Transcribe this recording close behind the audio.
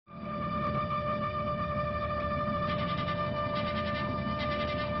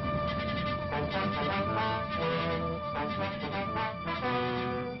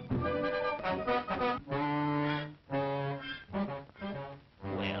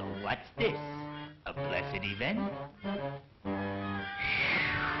What's this? A blessed event?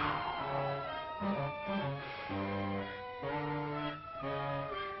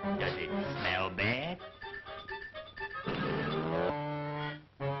 Does it smell bad?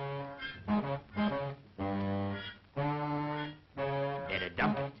 Better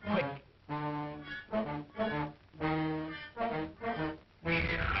dump it, quick.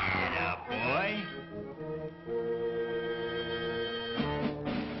 Get up, boy.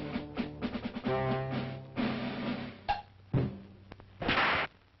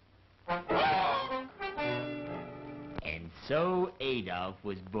 And so Adolf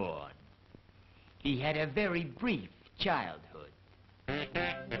was born. He had a very brief childhood.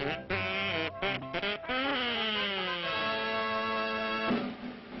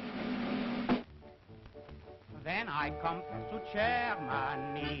 When I come to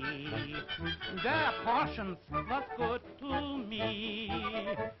Germany, their portions was good to me.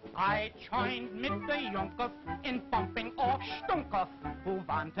 I joined with the Junkers in pumping off Stunkers who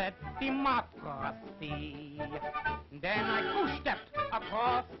wanted democracy. Then I two-stepped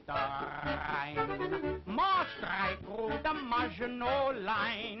across the Rhine, marched right through the Maginot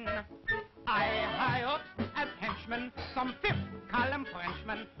Line. I hired as henchmen some fifth-column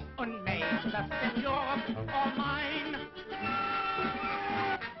Frenchmen and made the best in Europe all mine.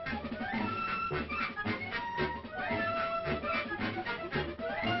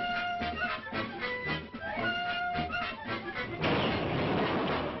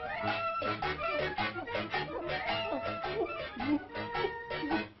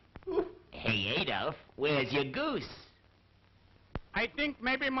 Hey, Adolf, where's your goose? I think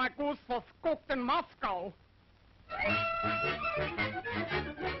maybe my goose was cooked in Moscow.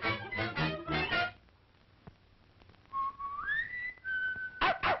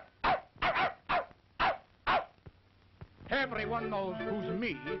 Everyone knows who's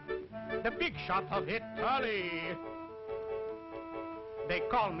me, the big shot of Italy. They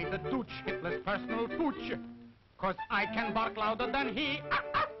call me the Dutch, Hitler's personal pooch, 'cause I can bark louder than he.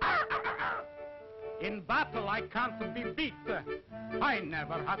 In battle I can't be beat. I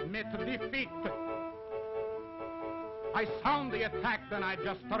never admit defeat. I sound the attack, then I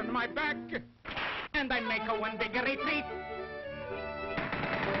just turn my back, and I make a one big retreat.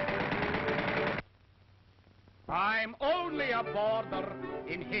 I'm only a boarder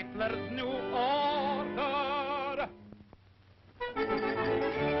in Hitler's new order.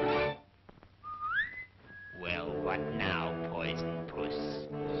 Well, what now, poison puss?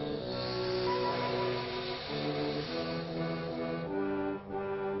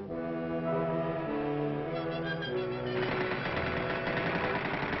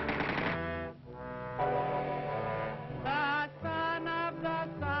 The son of the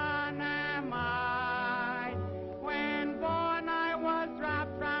sun am I. When born I was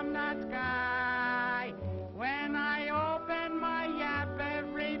dropped from the sky. When I open my yap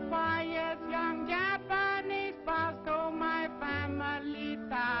every pious young Japanese spouse to my family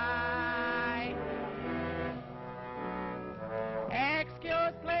tie.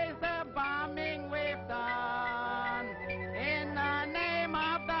 Excuse please the bombing we've done in the name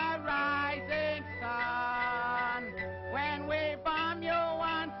of the rising sun. When we bomb you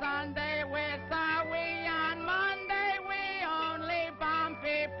on Sunday, we're sorry. On Monday, we only bomb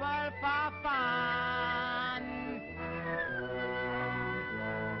people for fun.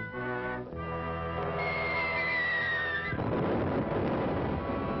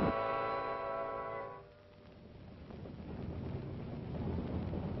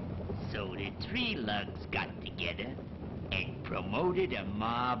 So the three lugs got together and promoted a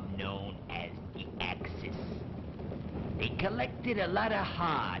mob known as the Axis. They collected a lot of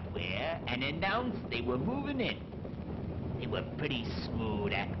hardware and announced they were moving in. They were pretty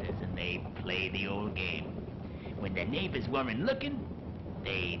smooth actors and they played the old game. When the neighbors weren't looking,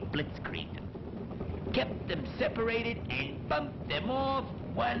 they blitzkrieged them, kept them separated and bumped them off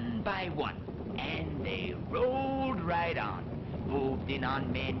one by one. And they rolled right on. Moved in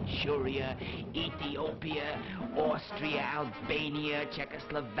on Manchuria, Ethiopia, Austria, Albania,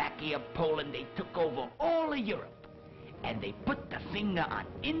 Czechoslovakia, Poland. They took over all of Europe. And they put the finger on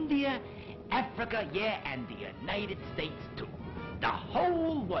India, Africa, yeah, and the United States, too. The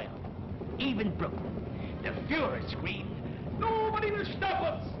whole world, even Brooklyn. The Fuhrer screamed, "Nobody will stop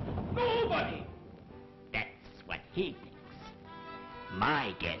us! Nobody!" That's what he thinks.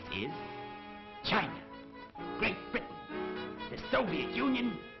 My guess is China, Great Britain, the Soviet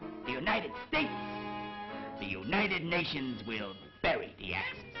Union, the United States, the United Nations will bury the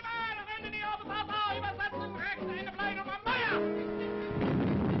Axis.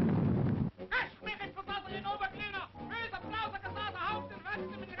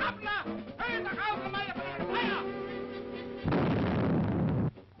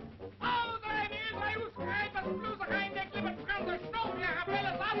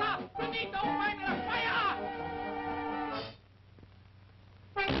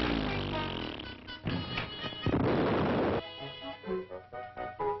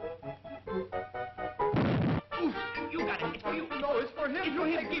 Give it to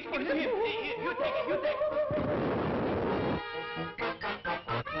him. Give it to him. You take it.